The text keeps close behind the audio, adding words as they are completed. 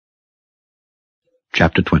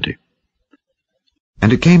Chapter 20.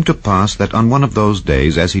 And it came to pass that on one of those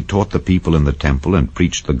days, as he taught the people in the temple and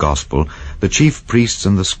preached the gospel, the chief priests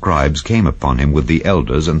and the scribes came upon him with the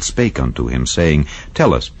elders, and spake unto him, saying,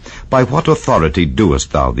 Tell us, by what authority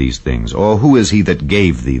doest thou these things? Or who is he that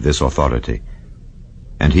gave thee this authority?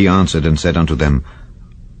 And he answered and said unto them,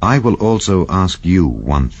 I will also ask you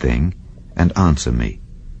one thing, and answer me.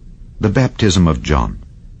 The baptism of John,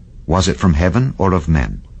 was it from heaven or of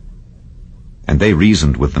men? And they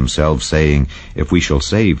reasoned with themselves, saying, If we shall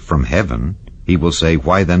say, From heaven, he will say,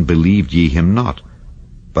 Why then believed ye him not?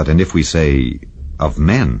 But and if we say, Of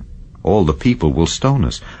men, all the people will stone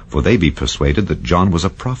us, for they be persuaded that John was a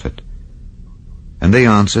prophet. And they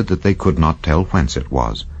answered that they could not tell whence it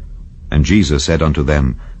was. And Jesus said unto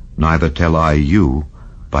them, Neither tell I you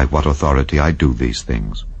by what authority I do these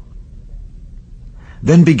things.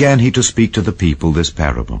 Then began he to speak to the people this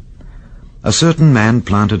parable. A certain man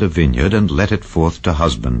planted a vineyard, and let it forth to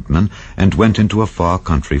husbandmen, and went into a far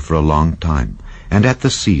country for a long time. And at the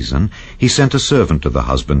season he sent a servant to the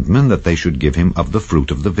husbandmen, that they should give him of the fruit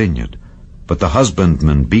of the vineyard. But the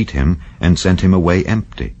husbandmen beat him, and sent him away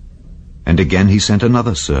empty. And again he sent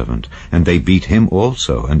another servant, and they beat him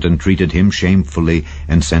also, and entreated him shamefully,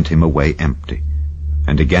 and sent him away empty.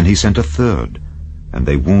 And again he sent a third, and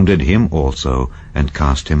they wounded him also, and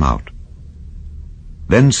cast him out.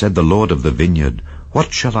 Then said the Lord of the vineyard,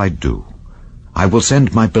 What shall I do? I will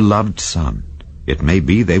send my beloved son. It may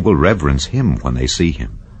be they will reverence him when they see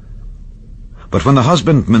him. But when the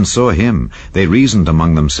husbandmen saw him, they reasoned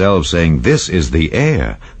among themselves, saying, This is the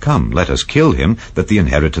heir. Come, let us kill him, that the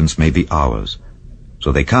inheritance may be ours.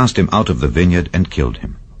 So they cast him out of the vineyard, and killed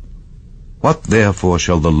him. What therefore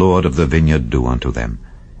shall the Lord of the vineyard do unto them?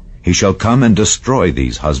 He shall come and destroy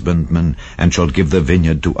these husbandmen, and shall give the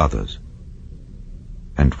vineyard to others.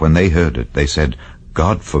 And when they heard it, they said,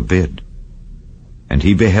 God forbid. And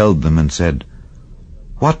he beheld them, and said,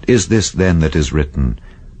 What is this then that is written?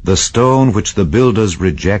 The stone which the builders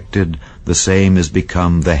rejected, the same is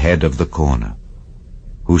become the head of the corner.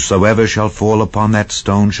 Whosoever shall fall upon that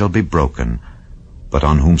stone shall be broken, but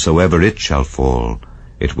on whomsoever it shall fall,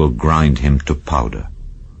 it will grind him to powder.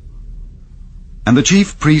 And the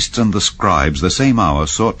chief priests and the scribes the same hour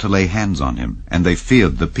sought to lay hands on him, and they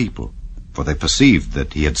feared the people, for they perceived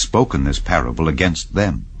that he had spoken this parable against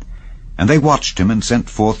them. And they watched him, and sent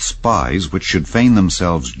forth spies, which should feign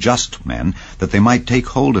themselves just men, that they might take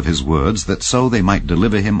hold of his words, that so they might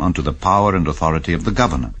deliver him unto the power and authority of the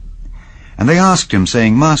governor. And they asked him,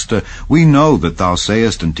 saying, Master, we know that thou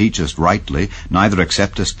sayest and teachest rightly, neither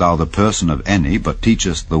acceptest thou the person of any, but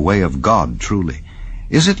teachest the way of God truly.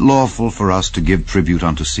 Is it lawful for us to give tribute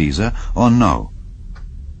unto Caesar, or no?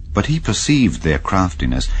 But he perceived their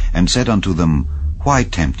craftiness, and said unto them, Why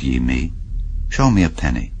tempt ye me? Show me a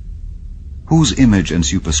penny. Whose image and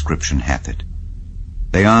superscription hath it?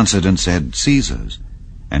 They answered and said, Caesar's.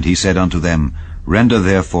 And he said unto them, Render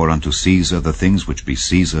therefore unto Caesar the things which be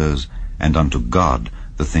Caesar's, and unto God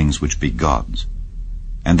the things which be God's.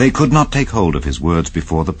 And they could not take hold of his words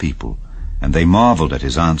before the people, and they marveled at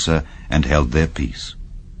his answer, and held their peace.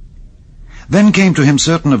 Then came to him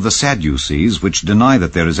certain of the Sadducees, which deny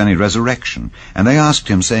that there is any resurrection. And they asked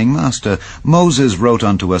him, saying, Master, Moses wrote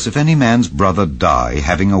unto us, If any man's brother die,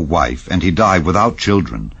 having a wife, and he die without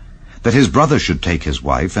children, that his brother should take his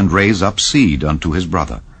wife, and raise up seed unto his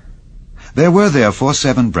brother. There were therefore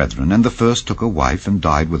 7 brethren, and the first took a wife, and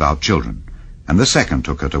died without children. And the second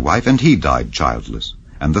took her to wife, and he died childless.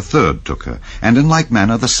 And the third took her, and in like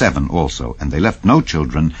manner the 7 also, and they left no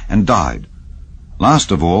children, and died.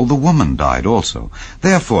 Last of all, the woman died also.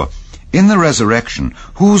 Therefore, in the resurrection,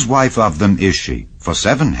 whose wife of them is she? For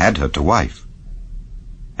 7 had her to wife.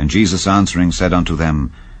 And Jesus answering said unto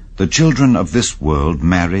them, The children of this world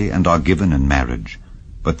marry, and are given in marriage.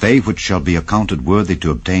 But they which shall be accounted worthy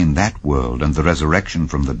to obtain that world, and the resurrection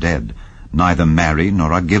from the dead, neither marry,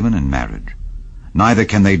 nor are given in marriage. Neither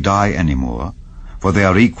can they die any more, for they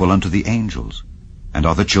are equal unto the angels, and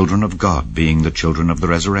are the children of God, being the children of the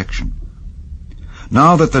resurrection.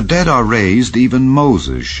 Now that the dead are raised, even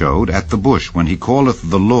Moses showed at the bush, when he calleth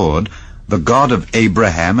the Lord, the God of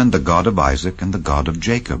Abraham, and the God of Isaac, and the God of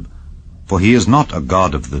Jacob. For he is not a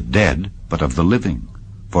God of the dead, but of the living,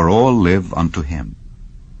 for all live unto him.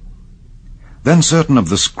 Then certain of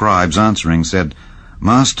the scribes answering said,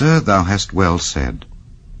 Master, thou hast well said.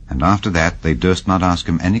 And after that they durst not ask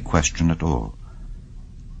him any question at all.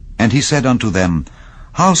 And he said unto them,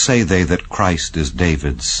 How say they that Christ is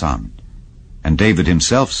David's son? And David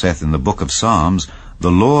himself saith in the book of Psalms,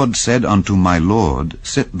 The Lord said unto my Lord,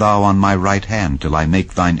 Sit thou on my right hand, till I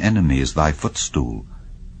make thine enemies thy footstool.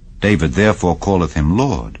 David therefore calleth him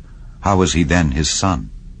Lord. how was he then his son?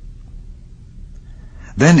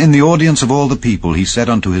 Then in the audience of all the people he said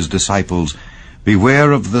unto his disciples,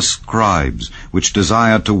 Beware of the scribes, which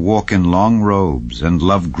desire to walk in long robes, and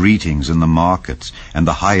love greetings in the markets, and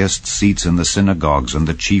the highest seats in the synagogues, and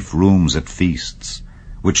the chief rooms at feasts,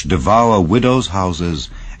 which devour widows' houses,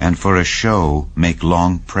 and for a show make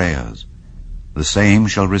long prayers. The same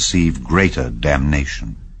shall receive greater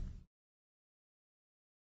damnation.